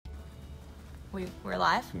We're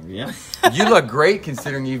live? Yeah. You look great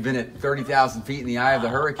considering you've been at 30,000 feet in the eye of the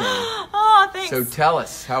hurricane. Oh, thanks. So tell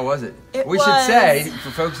us, how was it? We should say,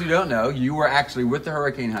 for folks who don't know, you were actually with the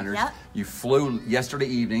hurricane hunters. Yep. You flew yesterday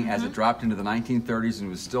evening as it dropped into the 1930s and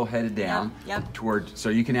was still headed down toward, so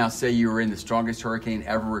you can now say you were in the strongest hurricane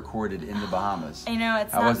ever recorded in the Bahamas. I know,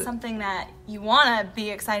 it's not something that you want to be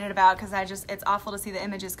excited about because it's awful to see the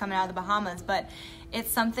images coming out of the Bahamas, but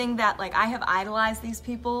it's something that, like, I have idolized these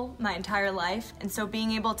people my entire life, and so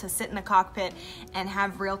being able to sit in the cockpit and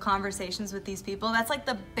have real conversations with these people, that's like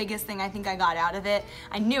the biggest thing I think I got out of it.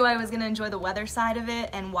 I knew I was going to enjoy the weather side of it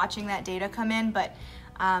and watching that data come in, but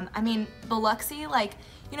I mean, Biloxi, like,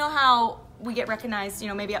 you know how we get recognized, you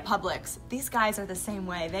know, maybe at Publix. These guys are the same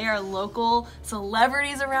way. They are local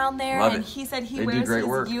celebrities around there. Love and it. He said he They wears his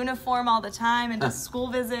work. uniform all the time and does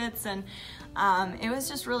school visits, and it was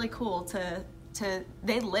just really cool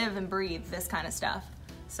they live and breathe this kind of stuff.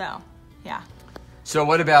 So, yeah. So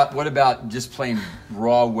what about just plain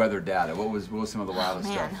raw weather data? What was some of the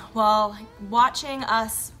wildest stuff? Well, watching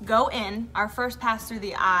us go in, our first pass through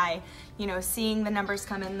the eye, you know, seeing the numbers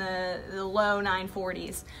come in the low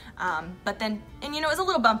 940s, but then, and you know, it was a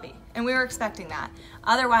little bumpy, and we were expecting that.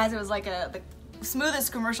 Otherwise, it was like the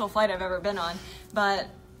smoothest commercial flight I've ever been on. But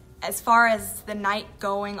as far as the night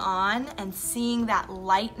going on and seeing that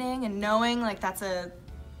lightning and knowing like that's a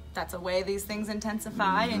way these things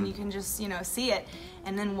intensify, and you can just, you know, see it.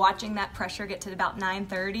 And then watching that pressure get to about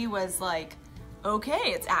 930 was like, okay,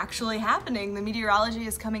 it's actually happening. The meteorology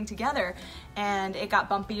is coming together. And it got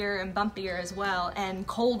bumpier and bumpier as well, and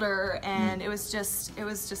colder, and it was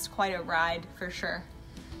just quite a ride for sure.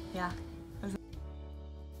 Yeah.